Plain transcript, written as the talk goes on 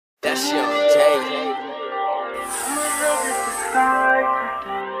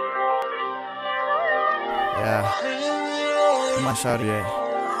Yeah. Where my shawty at?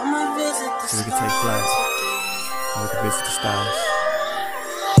 So we can take flight. And we can visit the stars.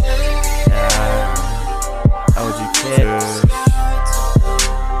 Yeah. O.G. Kush.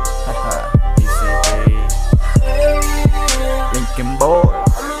 Haha. ECB. Lincoln Boy.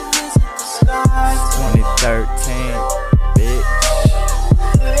 2013. Bitch.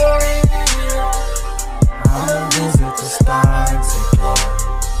 I'ma visit the stars again.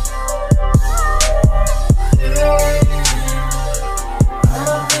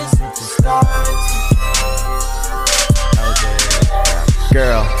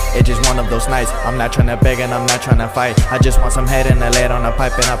 Girl, it's just one of those nights. I'm not tryna beg and I'm not tryna fight. I just want some head and a lid on a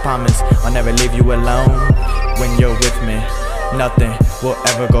pipe, and I promise I'll never leave you alone. When you're with me, nothing will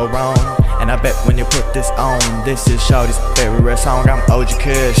ever go wrong. And I bet when you put this on, this is Shawty's favorite song. I'm O.G.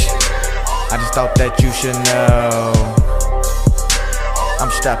 Kush. I just thought that you should know I'm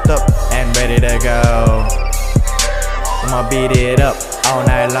strapped up and ready to go. I'ma beat it up all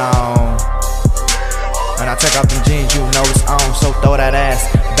night long. When I take off them jeans, you know it's on, so throw that ass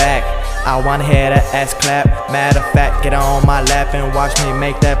back. I wanna hear that ass clap. Matter of fact, get on my lap and watch me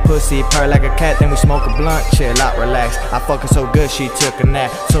make that pussy purr like a cat. Then we smoke a blunt, chill out, relax. I fuck her so good, she took a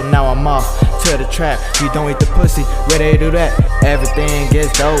nap. So now I'm off to the trap. You don't eat the pussy, where they do that? Everything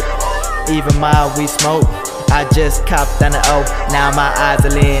gets dope, even mild we smoke. I just copped on the O, now my eyes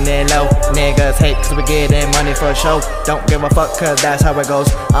are leaning low. Niggas hate cause we getting money for a show. Don't give a fuck cause that's how it goes.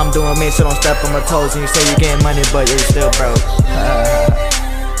 I'm doing me, so don't step on my toes. And you say you getting money but you're still broke.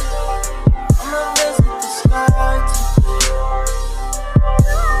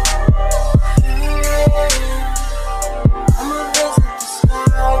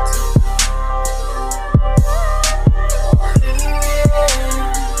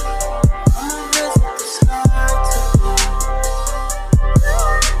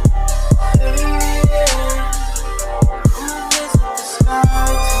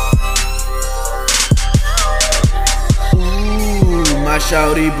 My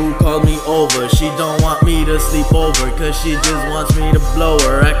shawty boo called me over. She don't want me to sleep over, cause she just wants me to blow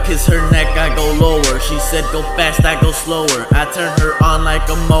her. I kiss her neck, I go lower. She said go fast, I go slower. I turn her on like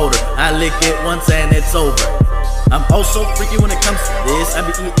a motor. I lick it once and it's over. I'm oh so freaky when it comes to this. I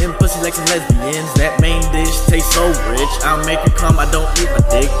be eating pussy like some lesbians. That main dish tastes so rich. I'll make her come, I don't eat my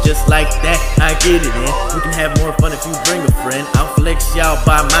dick. Just like that, I get it in. We can have more fun if you bring a friend. I'll flex y'all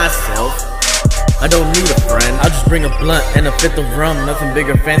by myself, I don't need a friend. I'll just bring a blunt and a fifth of rum. Nothing big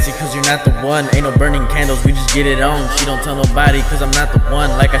or fancy cause you're not the one. Ain't no burning candles, we just get it on. She don't tell nobody cause I'm not the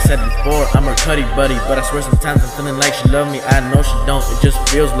one. Like I said before, I'm her cutty buddy, but I swear sometimes I'm feeling like she love me. I know she don't, it just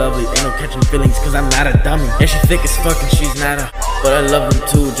feels lovely. Ain't no catching feelings cause I'm not a dummy. Yeah, she thick as fuck and she's not a, but I love them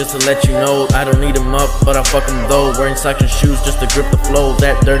too, just to let you know. I don't need them up, but I fuck them though. Wearing socks and shoes just to grip the flow.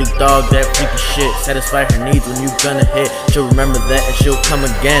 That dirty dog, that freaky shit. Satisfy her needs when you gonna hit. She'll remember that and she'll come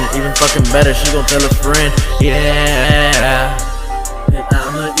again. Even fucking better, she gon' tell a friend. Yeah, and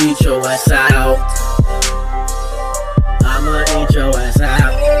I'ma eat your ass out. I'ma eat your ass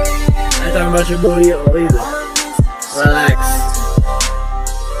out. I ain't talking about your booty either. Relax.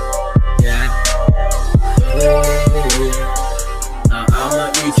 Yeah.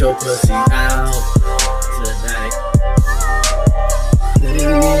 I'ma eat your pussy out.